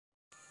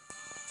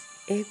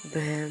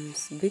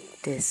Abraham's big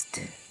test.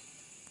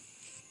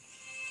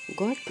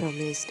 God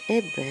promised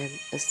Abraham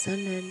a son,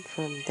 and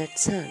from that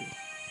son,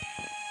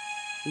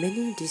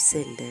 many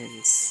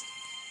descendants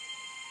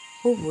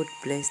who would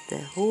bless the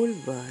whole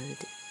world.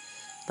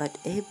 But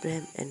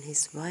Abraham and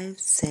his wife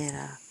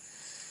Sarah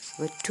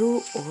were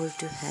too old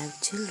to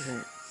have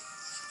children.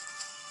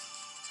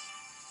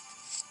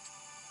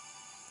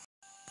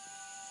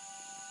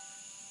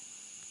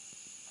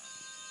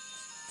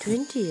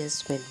 "20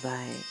 years went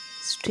by.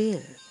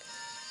 Still,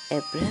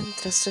 Abraham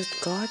trusted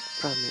God's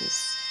promise.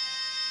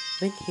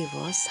 When he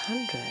was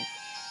 100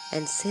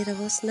 and Sarah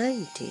was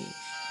 90,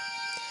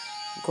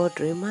 God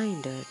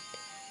reminded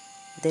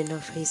then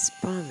of his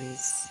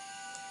promise.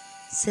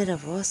 Sarah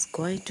was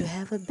going to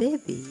have a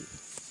baby.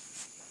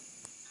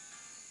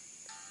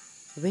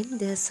 When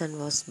their son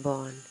was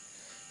born,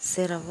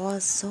 Sarah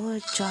was so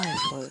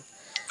joyful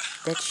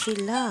that she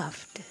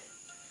laughed.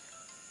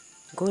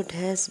 "God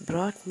has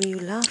brought me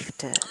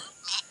laughter,"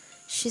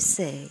 she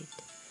said.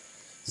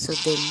 So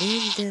they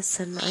named their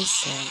son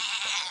Isaac,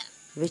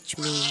 which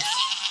means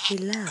he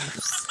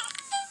laughs.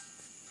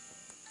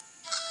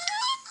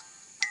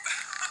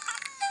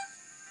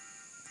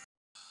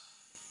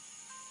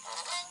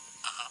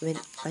 When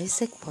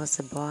Isaac was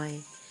a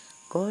boy,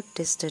 God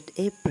tested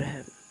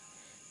Abraham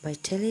by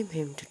telling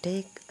him to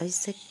take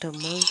Isaac to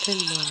mountain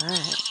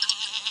Moriah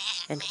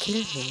and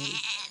kill him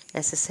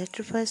as a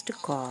sacrifice to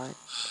God.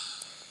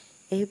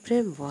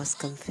 Abraham was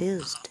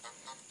confused,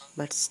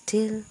 but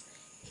still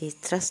he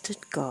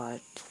trusted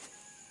God.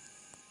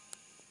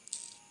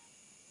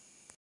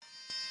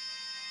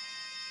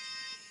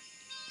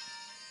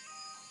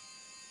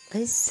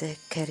 Isaac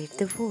carried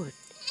the wood,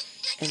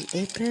 and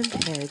Abraham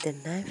held the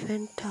knife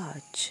and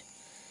torch.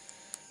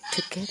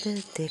 Together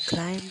they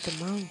climbed the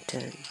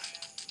mountain.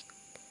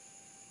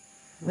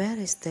 "Where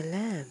is the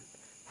lamb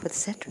for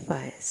the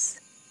sacrifice?"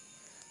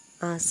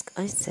 asked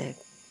Isaac.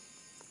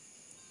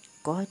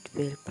 "God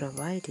will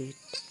provide it,"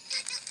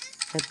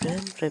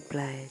 Abraham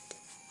replied.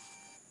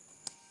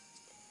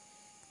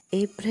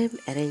 Abraham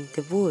arranged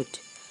the wood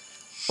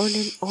on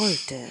an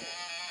altar,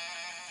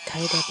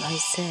 tied up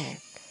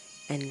Isaac,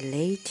 and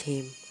laid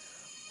him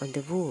on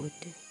the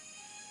wood.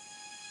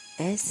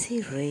 As he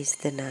raised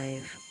the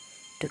knife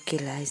to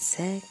kill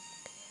Isaac,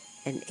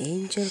 an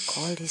angel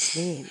called his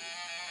name.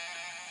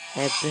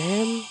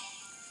 "Abraham!"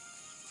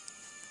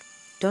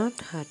 "Don't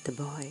hurt the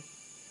boy,"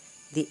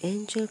 the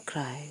angel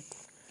cried.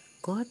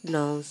 "God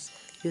knows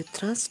you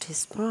trust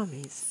his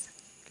promise.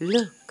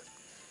 Look,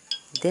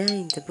 there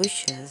in the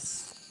bushes,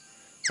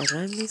 a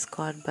ram is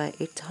caught by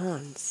its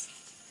horns.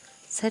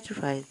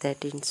 Sacrifice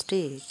that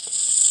instead."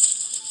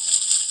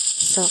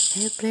 So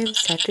Abraham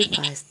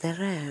sacrificed the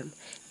ram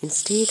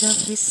instead of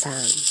his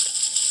son.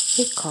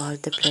 He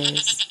called the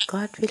place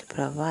 "God will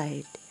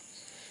provide,"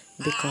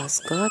 because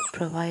God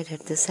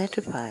provided the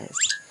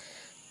sacrifice,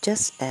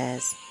 just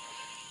as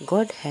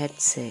God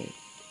had said.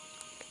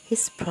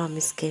 His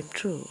promise came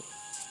true.